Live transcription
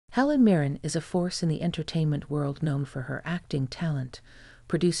Helen Mirren is a force in the entertainment world known for her acting talent,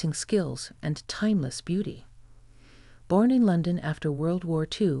 producing skills, and timeless beauty. Born in London after World War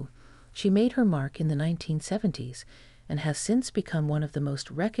II, she made her mark in the 1970s and has since become one of the most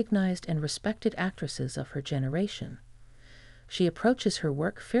recognized and respected actresses of her generation. She approaches her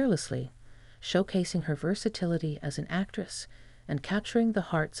work fearlessly, showcasing her versatility as an actress and capturing the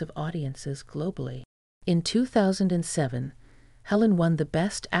hearts of audiences globally. In 2007, Helen won the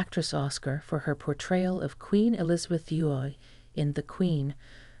Best Actress Oscar for her portrayal of Queen Elizabeth II in The Queen,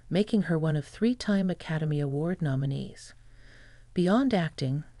 making her one of 3-time Academy Award nominees. Beyond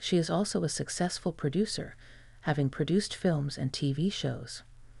acting, she is also a successful producer, having produced films and TV shows.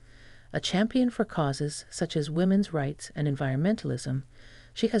 A champion for causes such as women's rights and environmentalism,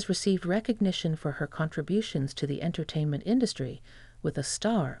 she has received recognition for her contributions to the entertainment industry, with a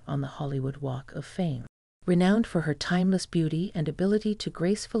star on the Hollywood Walk of Fame. Renowned for her timeless beauty and ability to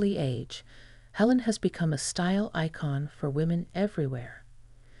gracefully age, Helen has become a style icon for women everywhere.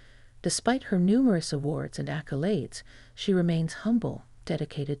 Despite her numerous awards and accolades, she remains humble,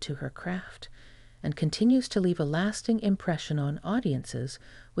 dedicated to her craft, and continues to leave a lasting impression on audiences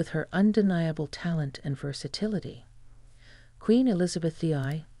with her undeniable talent and versatility. Queen Elizabeth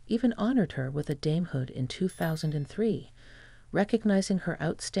II even honored her with a damehood in 2003, recognizing her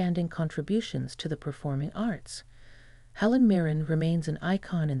outstanding contributions to the performing arts. Helen Mirren remains an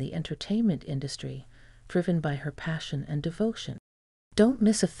icon in the entertainment industry, driven by her passion and devotion. Don't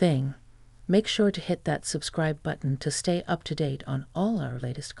miss a thing. Make sure to hit that subscribe button to stay up to date on all our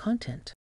latest content.